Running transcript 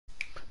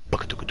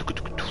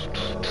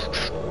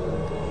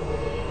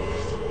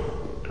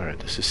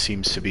This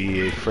seems to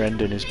be a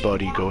friend and his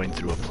buddy going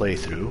through a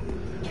playthrough.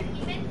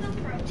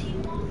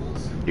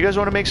 You guys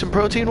want to make some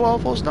protein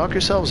waffles? Knock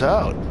yourselves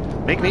out.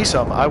 Make me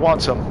some. I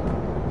want some.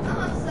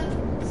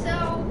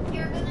 So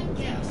you're gonna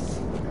get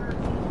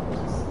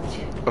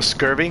a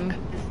skirving?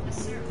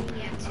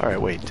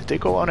 Alright, wait. Did they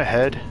go on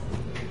ahead?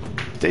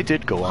 They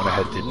did go on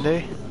ahead, didn't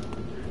they?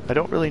 I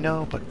don't really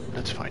know, but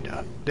let's find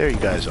out. There you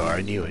guys are.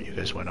 I knew it. You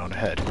guys went on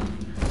ahead.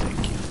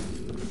 Thank you.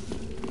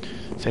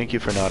 Thank you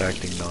for not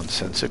acting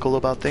nonsensical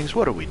about things.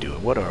 What are we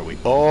doing? What are we?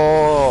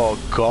 Oh,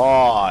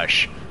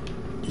 gosh.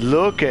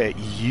 Look at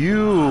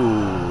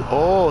you.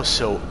 Oh,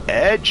 so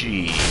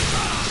edgy.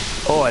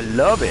 Oh, I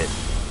love it.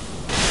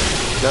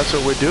 That's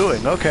what we're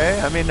doing.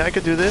 Okay, I mean, I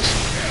could do this.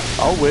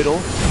 I'll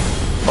whittle.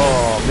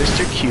 Oh,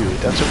 Mr. Cute.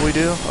 That's what we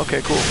do?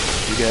 Okay, cool.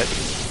 You get...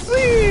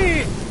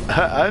 Whee!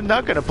 I'm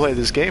not going to play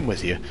this game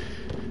with you.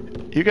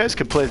 You guys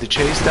can play the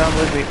chase down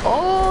with me.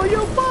 Oh,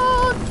 you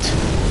butt!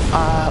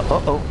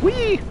 Uh-oh.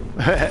 Whee!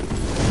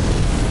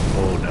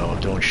 Oh, no.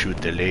 Don't shoot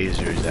the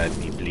lasers at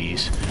me,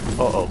 please.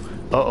 Uh-oh.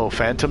 Uh-oh.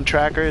 Phantom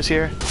Tracker is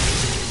here.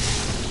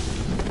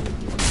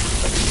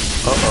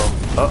 Uh-oh.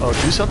 Uh-oh.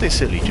 Do something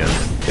silly,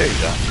 gentlemen. There you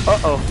go.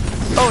 Uh-oh.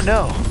 Oh,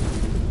 no.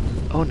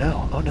 Oh,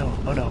 no. Oh, no.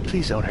 Oh, no.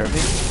 Please don't hurt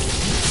me.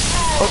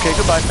 Okay,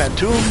 goodbye,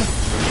 Phantom.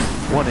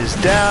 One is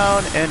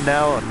down, and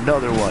now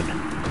another one.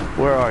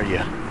 Where are you?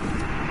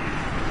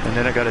 And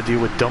then I gotta deal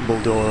with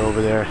Dumbledore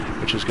over there,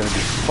 which is gonna be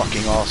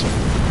fucking awesome.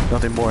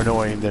 Nothing more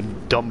annoying than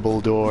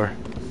Dumbledore.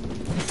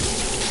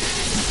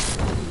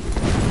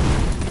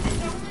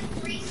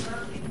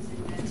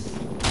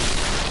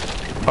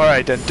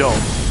 Alright, then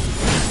don't.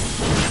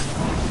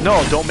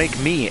 No, don't make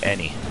me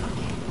any.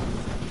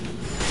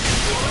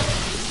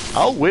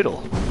 I'll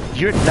whittle.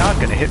 You're not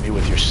gonna hit me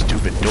with your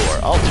stupid door.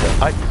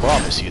 I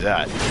promise you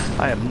that.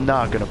 I am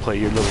not gonna play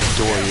your little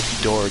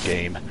door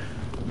game.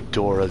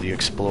 Dora the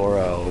Explorer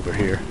over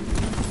here.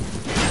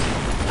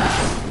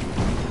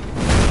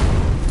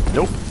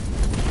 Nope.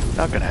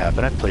 Not gonna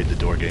happen. I've played the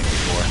door game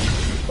before.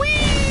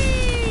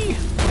 Whee!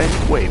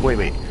 And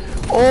wait.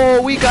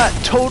 Oh, we got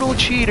total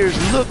cheaters.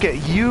 Look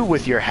at you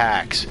with your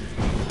hacks.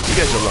 You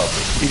guys are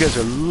lovely. You guys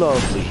are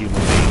lovely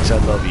human beings. I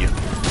love you.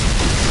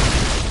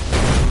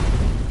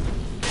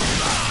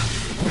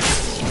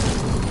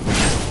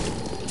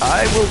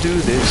 I will do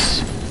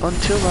this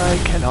until I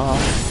cannot.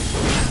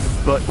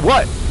 But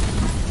what?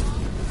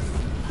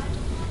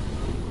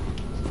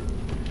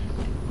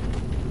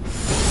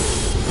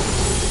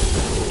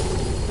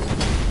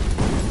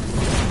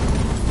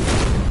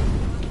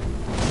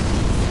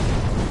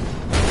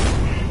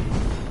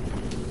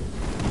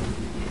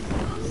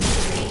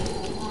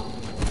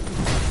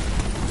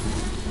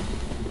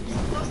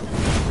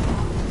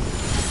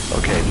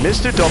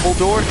 Mr.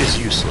 Dumbledore is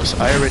useless.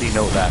 I already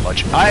know that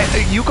much.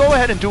 You go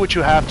ahead and do what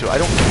you have to. I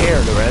don't care,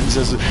 Lorenz.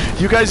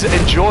 You guys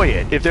enjoy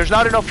it. If there's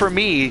not enough for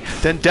me,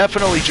 then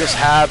definitely just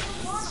have...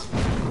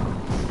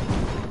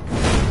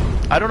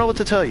 I don't know what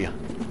to tell you.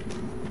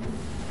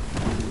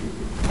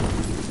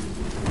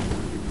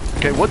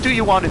 Okay, what do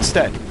you want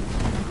instead?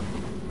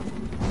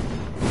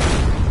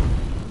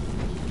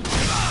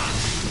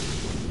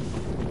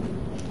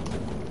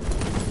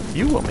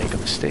 You will make a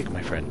mistake,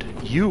 my friend.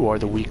 You are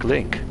the weak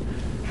link.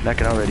 And I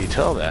can already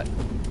tell that.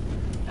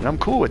 And I'm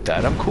cool with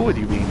that. I'm cool with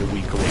you being the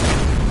weak link.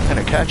 I'm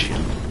gonna catch you.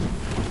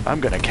 I'm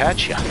gonna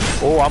catch you.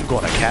 Oh, I'm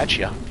gonna catch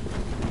you.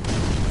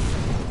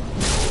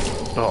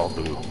 Oh,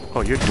 boo. Oh,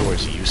 your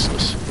door's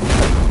useless.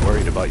 I'm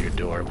worried about your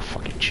door.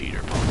 Fucking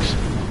cheater punks.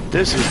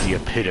 This is the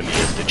epitome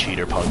of the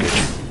cheater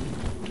punkage.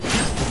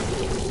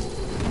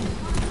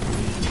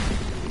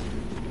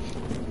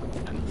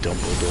 And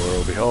Dumbledore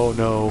over here. Oh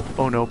no.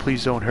 Oh no,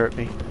 please don't hurt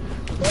me.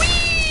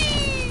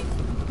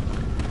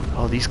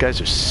 Oh, these guys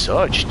are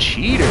such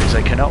cheaters.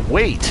 I cannot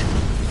wait.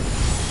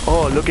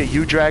 Oh, look at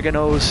you,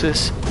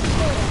 Dragonosis.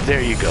 There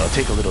you go.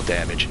 Take a little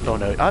damage. Oh,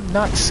 no. I'm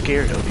not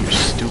scared of your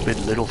stupid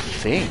little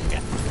thing.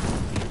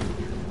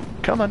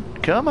 Come on.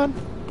 Come on.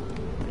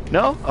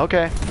 No?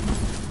 Okay.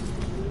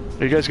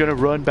 Are you guys going to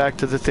run back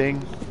to the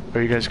thing? Or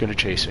are you guys going to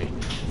chase me?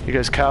 You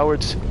guys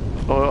cowards?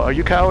 Oh, are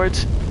you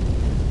cowards?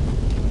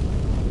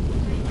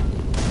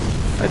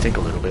 I think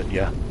a little bit,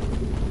 yeah.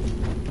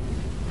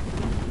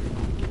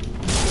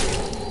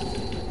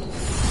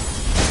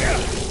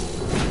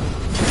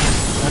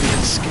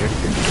 Scared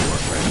of your door,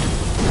 friend.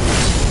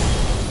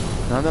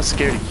 No, I'm not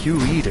scared of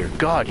you either.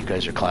 God, you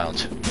guys are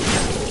clowns.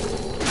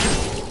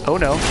 Oh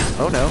no.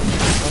 Oh no.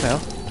 Oh no.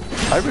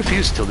 I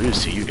refuse to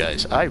lose to you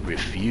guys. I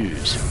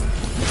refuse.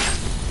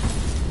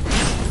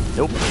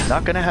 Nope,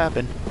 not gonna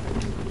happen.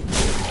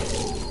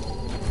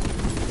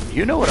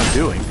 You know what I'm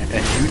doing,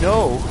 and you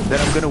know that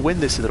I'm gonna win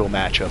this little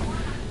matchup,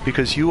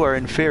 because you are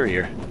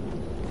inferior.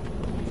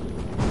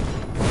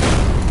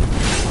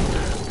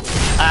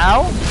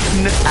 Ow!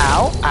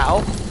 Ow!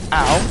 Ow!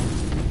 Ow.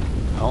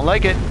 I don't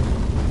like it.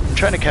 I'm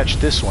trying to catch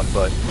this one,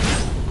 but...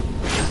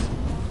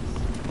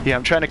 Yeah,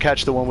 I'm trying to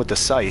catch the one with the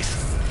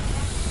scythe.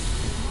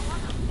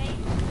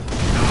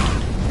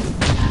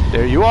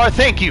 There you are,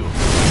 thank you!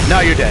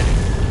 Now you're dead.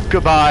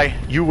 Goodbye,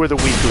 you were the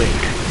weak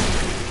link.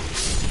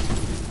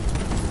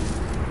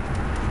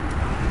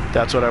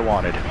 That's what I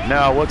wanted.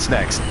 Now, what's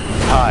next?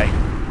 Hi.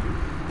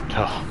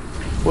 Oh,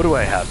 what do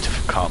I have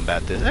to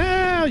combat this?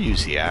 I'll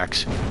use the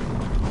axe.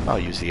 I'll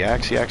use the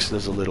axe. The axe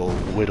does a little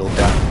whittle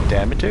down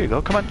damage. There you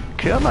go. Come on.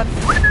 Come on.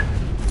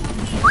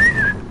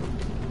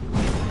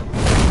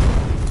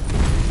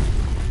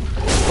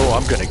 Oh,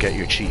 I'm gonna get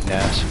your cheating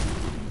ass.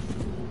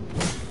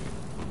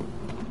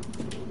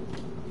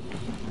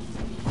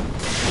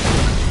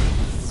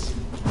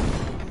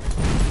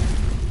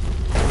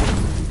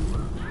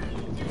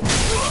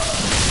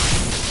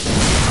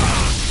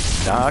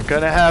 Not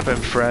gonna happen,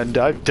 friend.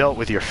 I've dealt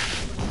with your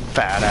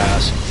fat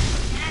ass.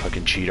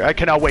 Fucking cheater. I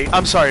cannot wait.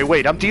 I'm sorry,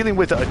 wait. I'm dealing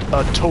with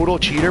a total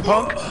cheater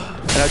punk,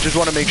 and I just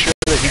want to make sure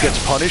that he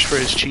gets punished for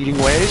his cheating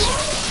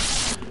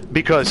ways.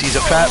 Because he's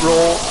a fat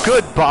roll.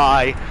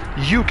 Goodbye.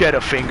 You get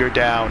a finger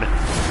down.